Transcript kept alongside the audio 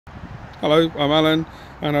Hello, I'm Alan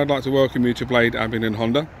and I'd like to welcome you to Blade Abingdon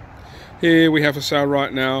Honda. Here we have for sale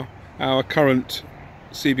right now our current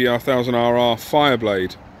CBR1000RR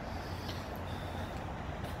Fireblade.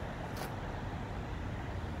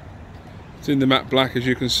 It's in the matte black, as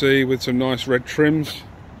you can see, with some nice red trims.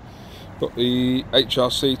 Got the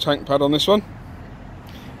HRC tank pad on this one,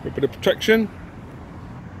 a bit of protection.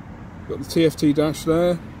 Got the TFT dash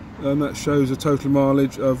there, and that shows a total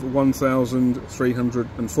mileage of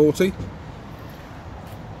 1,340.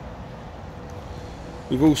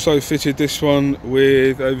 We've also fitted this one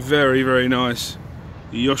with a very nice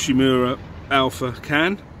Yoshimura Alpha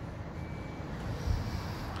can.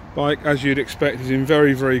 Bike, as you'd expect, is in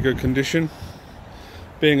very good condition.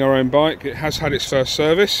 Being our own bike, it has had its first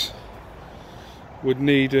service. Would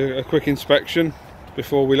need a quick inspection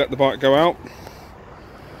before we let the bike go out.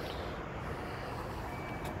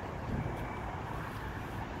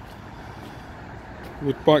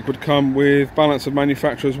 The bike would come with balance of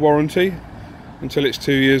manufacturer's warranty until it's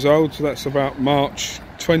 2 years old, so that's about March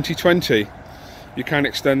 2020. You can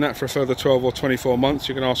extend that for a further 12 or 24 months.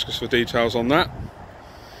 You can ask us for details on that.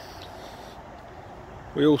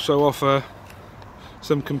 We also offer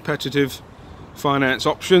some competitive finance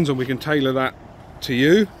options, and we can tailor that to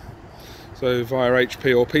you. So via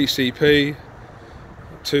HP or PCP,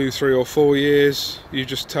 2, 3 or 4 years, you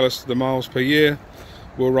just tell us the miles per year.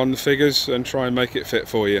 We'll run the figures and try and make it fit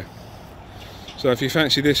for you. So if you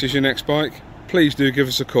fancy this as your next bike, please do give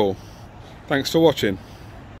us a call. Thanks for watching.